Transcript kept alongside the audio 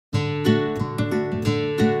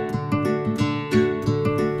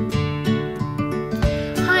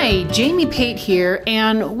Jamie Pate here,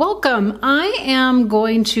 and welcome. I am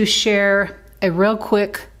going to share a real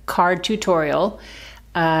quick card tutorial.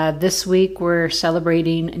 This week we're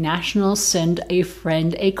celebrating National Send a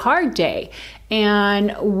Friend a Card Day,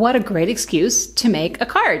 and what a great excuse to make a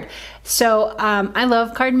card. So I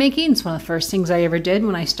love card making. It's one of the first things I ever did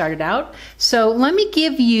when I started out. So let me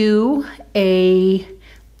give you a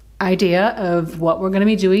idea of what we're going to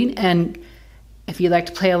be doing, and if you'd like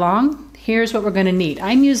to play along, here's what we're going to need.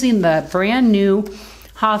 I'm using the brand new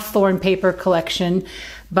Hawthorne paper collection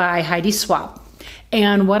by Heidi Swapp.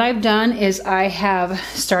 And what I've done is I have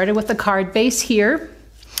started with the card base here.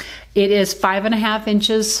 It is 5.5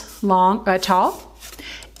 inches long, tall,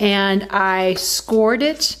 and I scored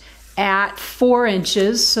it at 4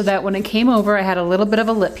 inches so that when it came over, I had a little bit of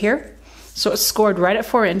a lip here. So it's scored right at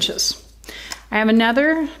 4 inches. I have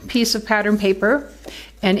another piece of pattern paper,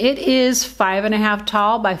 and it is 5.5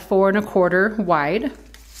 tall by 4 1/4 wide.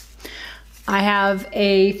 I have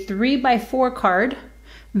a 3x4 card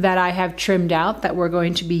that I have trimmed out that we're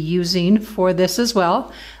going to be using for this as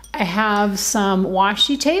well. I have some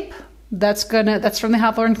washi tape that's from the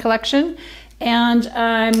Hawthorne collection, and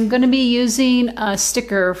I'm going to be using a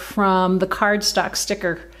sticker from the cardstock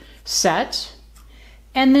sticker set.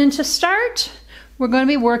 And then to start, we're going to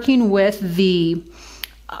be working with the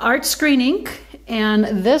art screen ink,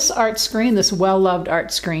 and this art screen, this well-loved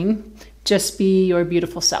art screen, Just Be Your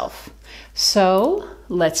Beautiful Self. So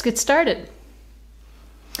let's get started.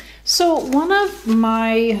 So one of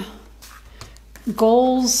my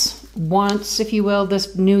goals, wants, if you will,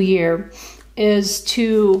 this new year is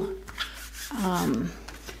to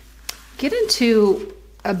get into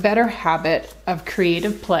a better habit of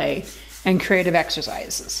creative play and creative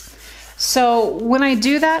exercises. So when I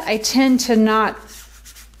do that, I tend to not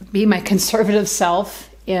be my conservative self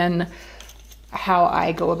in how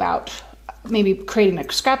I go about maybe creating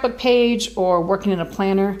a scrapbook page or working in a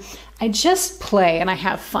planner. I just play and I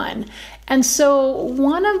have fun. And so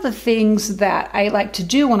one of the things that I like to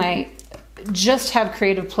do when I just have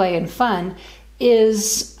creative play and fun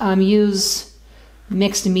is use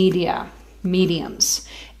mixed mediums.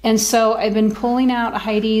 And so I've been pulling out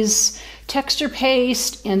Heidi's texture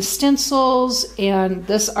paste and stencils and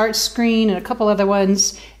this art screen and a couple other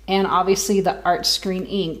ones, and obviously the art screen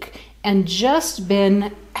ink, and just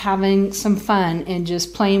been having some fun and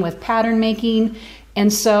just playing with pattern making.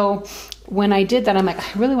 And so when I did that, I'm like,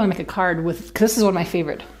 I really want to make a card with, because this is one of my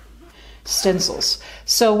favorite stencils.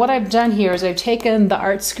 So what I've done here is I've taken the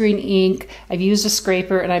art screen ink, I've used a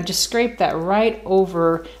scraper, and I've just scraped that right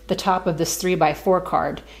over the top of this 3x4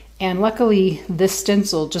 card. And luckily this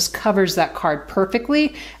stencil just covers that card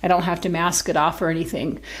perfectly. I don't have to mask it off or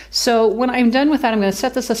anything. So when I'm done with that, I'm going to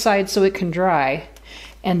set this aside so it can dry.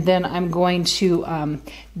 And then I'm going to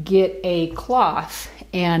get a cloth,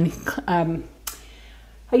 and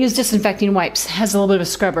I use disinfecting wipes. It has a little bit of a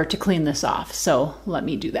scrubber to clean this off. So let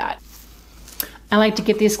me do that. I like to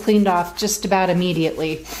get these cleaned off just about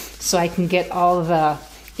immediately so I can get all the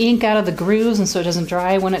ink out of the grooves and so it doesn't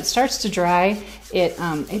dry. When it starts to dry,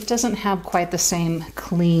 it doesn't have quite the same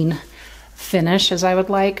clean finish as I would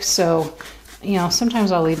like. So, you know,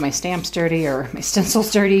 sometimes I'll leave my stamps dirty or my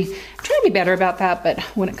stencils dirty. I'm trying to be better about that, but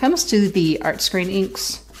when it comes to the art screen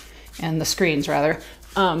inks, and the screens rather,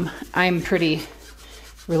 I'm pretty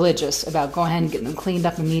religious about going ahead and getting them cleaned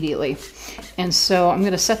up immediately. And so I'm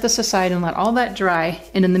going to set this aside and let all that dry.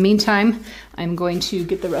 And in the meantime, I'm going to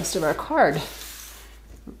get the rest of our card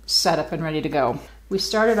set up and ready to go. We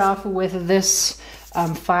started off with this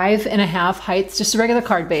 5.5 height, just a regular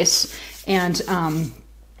card base, and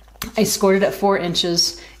I scored it at 4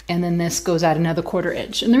 inches, and then this goes out another 1/4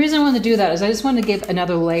 inch. And the reason I wanted to do that is I just wanted to give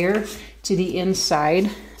another layer to the inside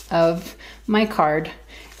of my card,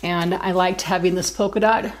 and I liked having this polka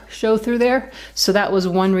dot show through there, so that was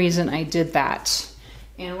one reason I did that.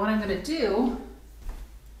 And what I'm going to do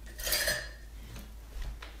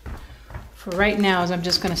for right now is I'm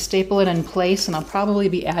just going to staple it in place, and I'll probably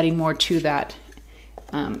be adding more to that.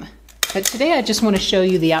 But today I just want to show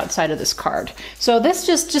you the outside of this card. So this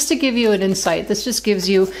just to give you an insight, this just gives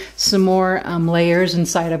you some more layers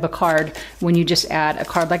inside of a card when you just add a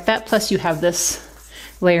card like that, plus you have this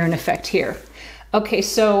layer and effect here. Okay,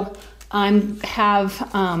 so I have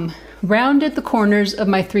rounded the corners of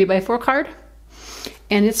my 3x4 card,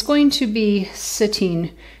 and it's going to be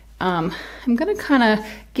sitting, I'm going to kind of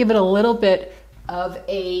give it a little bit of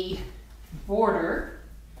a border.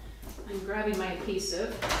 I'm grabbing my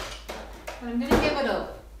adhesive, but I'm going to give it a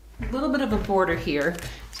little bit of a border here.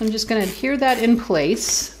 So I'm just going to adhere that in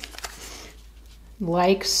place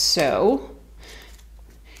like so.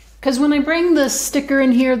 Because when I bring the sticker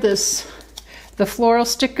in here, the the floral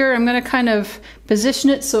sticker, I'm going to kind of position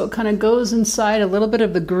it so it kind of goes inside a little bit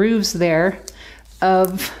of the grooves there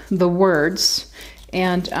of the words.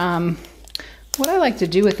 And what I like to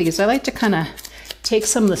do with these, I like to kind of take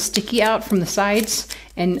some of the sticky out from the sides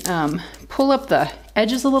and pull up the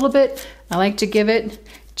edges a little bit. I like to give it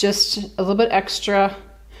just a little bit extra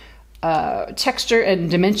texture and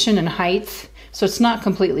dimension and height, so it's not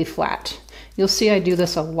completely flat. You'll see I do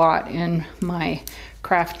this a lot in my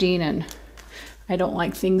crafting, and I don't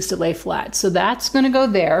like things to lay flat. So that's going to go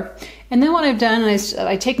there. And then what I've done is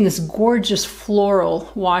I've taken this gorgeous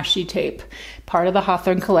floral washi tape, part of the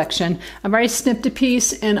Hawthorne collection. I've already snipped a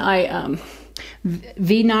piece and I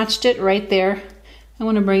V-notched it right there. I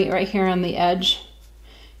want to bring it right here on the edge.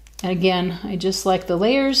 And again, I just like the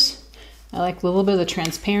layers. I like a little bit of the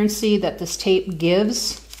transparency that this tape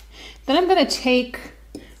gives. Then I'm going to take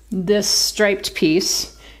this striped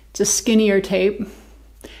piece. It's a skinnier tape,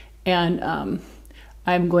 and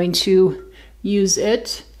I'm going to use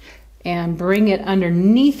it and bring it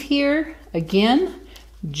underneath here again,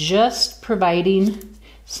 just providing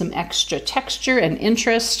some extra texture and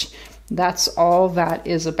interest. That's all that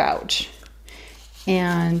is about.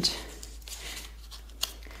 And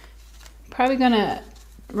probably gonna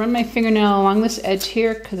run my fingernail along this edge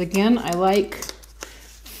here, because again, I like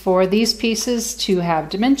for these pieces to have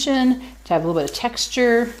dimension, to have a little bit of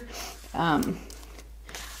texture.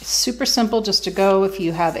 It's super simple just to go. If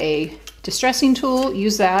you have a distressing tool,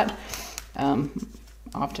 use that.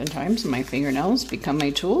 Oftentimes my fingernails become my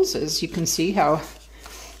tools, as you can see how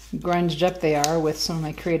grunged up they are with some of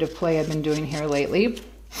my creative play I've been doing here lately.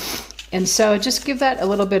 And so just give that a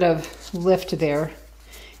little bit of lift there.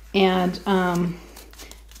 And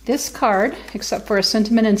this card, except for a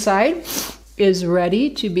sentiment inside, is ready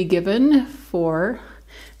to be given for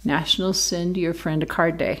National Send Your Friend a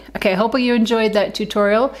Card Day. Okay, I hope you enjoyed that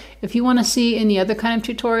tutorial. If you want to see any other kind of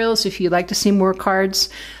tutorials, if you'd like to see more cards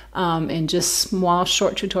and just small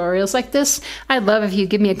short tutorials like this, I'd love if you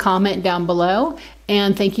give me a comment down below.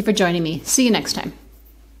 And thank you for joining me. See you next time.